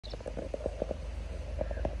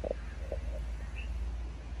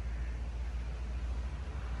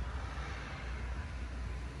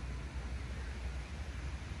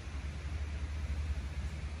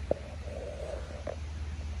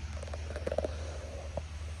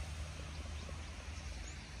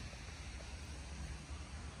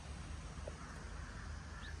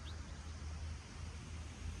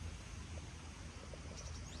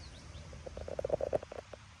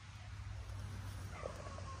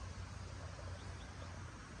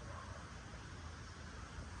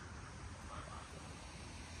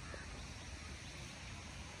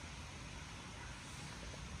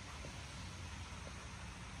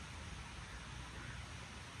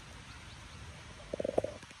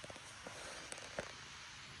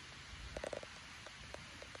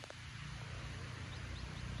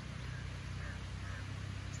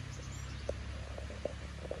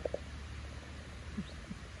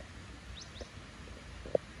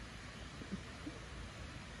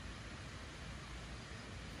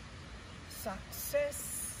success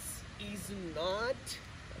is not,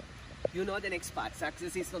 you know the next part.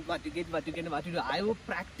 Success is not what you get, what you get, what you do. I will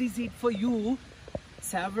practice it for you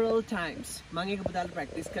several times. Mange kapudal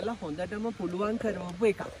practice kalla hondatama puluwan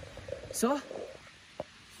karawapu ekak. So,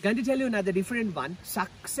 going to tell you another different one.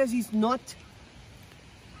 Success is not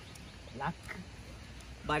luck,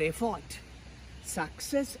 but effort.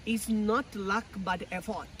 Success is not luck, but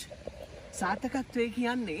effort. සාර්ථකත්වය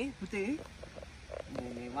කියන්නේ පුතේ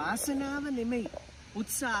මේ වාසනාව නෙමෙයි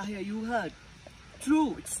උත්සාහය. You heard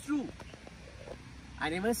true, it's true. I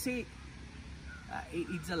never say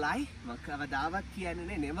it's a lie. මම කවදාවත් කියන්නේ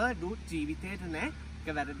නෑ. never do. ජීවිතේට නෑ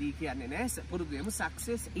ඒක වැරදි කියන්නේ නෑ. පුරුදු වෙමු.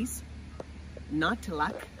 Success is not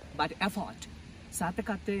luck, but effort.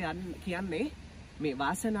 සාර්ථකත්වය කියන්නේ මේ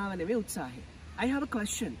වාසනාව නෙමෙයි උත්සාහය. I have a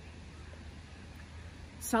question.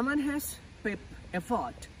 Someone has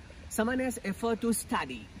effort. Someone has effort to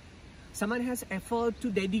study. Someone has effort to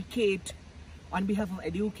dedicate on behalf of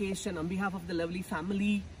education, on behalf of the lovely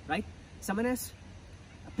family, right? Someone has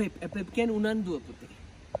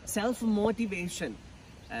self-motivation.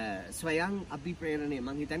 Swayang abhiprerane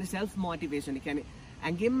mang hitane self-motivation.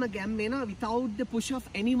 Angem gammena without the push of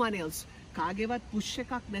anyone else. Kagevat push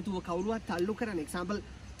එකක් නැතුව කවුරුවත් තල්ලු කරන example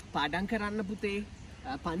පාඩම් කරන්න පුතේ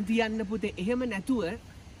පන්ති යන්න පුතේ එහෙම නැතුව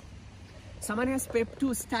someone has pep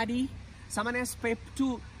to study, someone has pep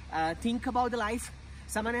to think about the life,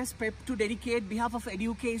 someone has pep to dedicate behalf of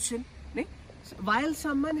education, ne? While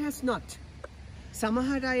someone has not.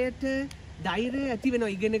 සමහර අයට ධෛර්යය ඇති වෙනවා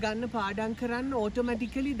ඉගෙන ගන්න පාඩම් කරන්න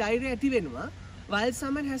automatically ධෛර්යය ඇති වෙනවා. While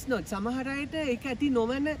someone has not. සමහර අයට ඒක ඇති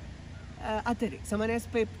නොවන අතරේ. Someone has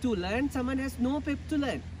pep to learn, someone has no pep to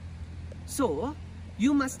learn. So,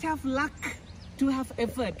 you must have luck to have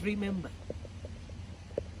effort, remember.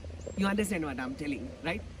 You understand what I'm telling you,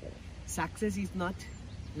 right? Success is not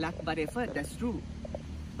luck but effort, that's true.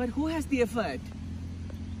 But who has the effort?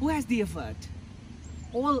 Who has the effort?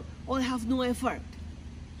 All have no effort.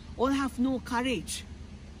 All have no courage.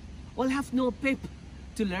 All have no pep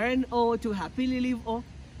to learn or to happily live or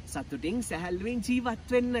සතුටින් සැහැල්ලුවෙන් ජීවත්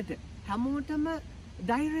වෙන්නට. හැමෝටම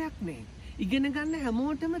ධෛර්යයක් නැහැ. ඉගෙන ගන්න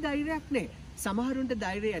හැමෝටම ධෛර්යයක් නැහැ. සමහරුන්ට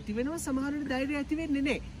ධෛර්යය ඇති වෙනවා, සමහරුන්ට ධෛර්යය ඇති වෙන්නේ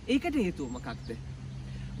නැහැ. ඒකට හේතුව මොකක්ද?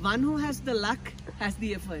 One who has the luck has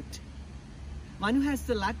the effort. One who has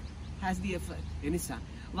the luck has the effort. එනිසා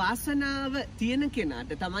වාසනාව තියෙන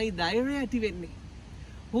කෙනාට තමයි ධෛර්යය ඇති වෙන්නේ.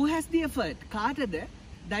 Who has the effort? කාටද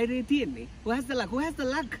ධෛර්යය තියෙන්නේ? Who has the luck? Who has the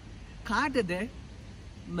luck? කාටද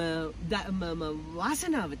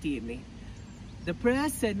වාසනාව තියෙන්නේ? The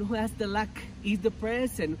person who has the luck is the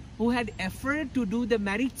person who had effort to do the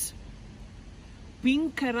merits.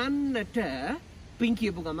 පින් කරන්නට පින්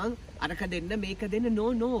කියපු ගමන් අරක දෙන්න මේක දෙන්න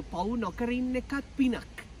no පව් නොකර ඉන්න එකත්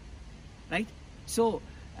පිනක්. Right? So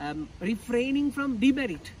refraining from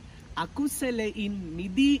demerit. අකුසලයින්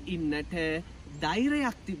මිදී ඉන්නට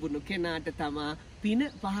ධෛර්යයක් තිබුණු කෙනාට තමා පින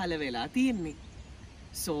පහළ වෙලා තියෙන්නේ.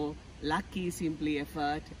 So luck is simply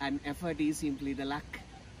effort and effort is simply the luck.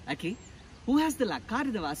 Okay? Who has the luck?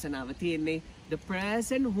 කාටද වාසනාව තියෙන්නේ? The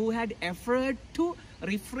person who had effort to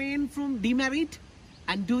refrain from demerit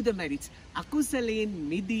and do the merits. අකුසලයෙන්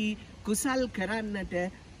මිදී කුසල් කරන්නට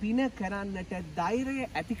පින කරන්නට ධෛර්යය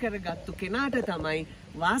ඇති කරගත්තු කෙනාට තමයි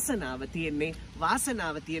වාසනාව තියෙන්නේ.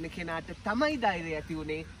 වාසනාව තියෙන කෙනාට තමයි ධෛර්යය ඇති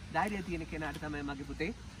උනේ. ධෛර්යය තියෙන කෙනාට තමයි මගේ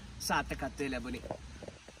පුතේ සාර්ථකත්වය ලැබුණේ.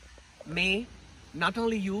 May not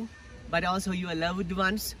only you but also your loved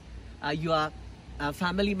ones, your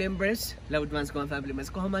family members, loved ones කොහොම family members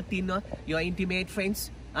කොහොමද ඉන්නවා, your intimate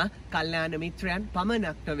friends, කල්යාණ මිත්‍රයන්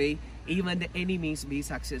පමණක් නෙවෙයි, even the enemies be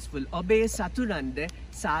successful. ඔබේ සතුරන්ද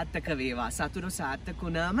සාර්ථක වේවා. සතුරු සාර්ථක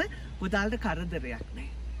වුණාම පුතාලට කරදරයක් නැහැ.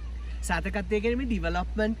 සාර්ථකත්වය කියන්නේ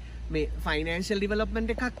development, මේ financial development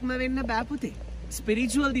එකක්ම වෙන්න බෑ පුතේ.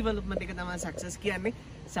 Spiritual development එක තමයි success කියන්නේ.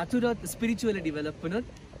 සතුරොත් spiritually develop වුණොත්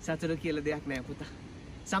සතුරු කියලා දෙයක් නැහැ පුතා.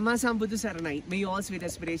 සම්මා සම්බුදු සරණයි. May you all sweet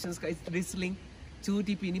aspirations guys wrestling.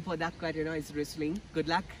 චූටි පිණි පොදක් වටෙනවා is wrestling. Good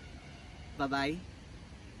luck. Bye bye.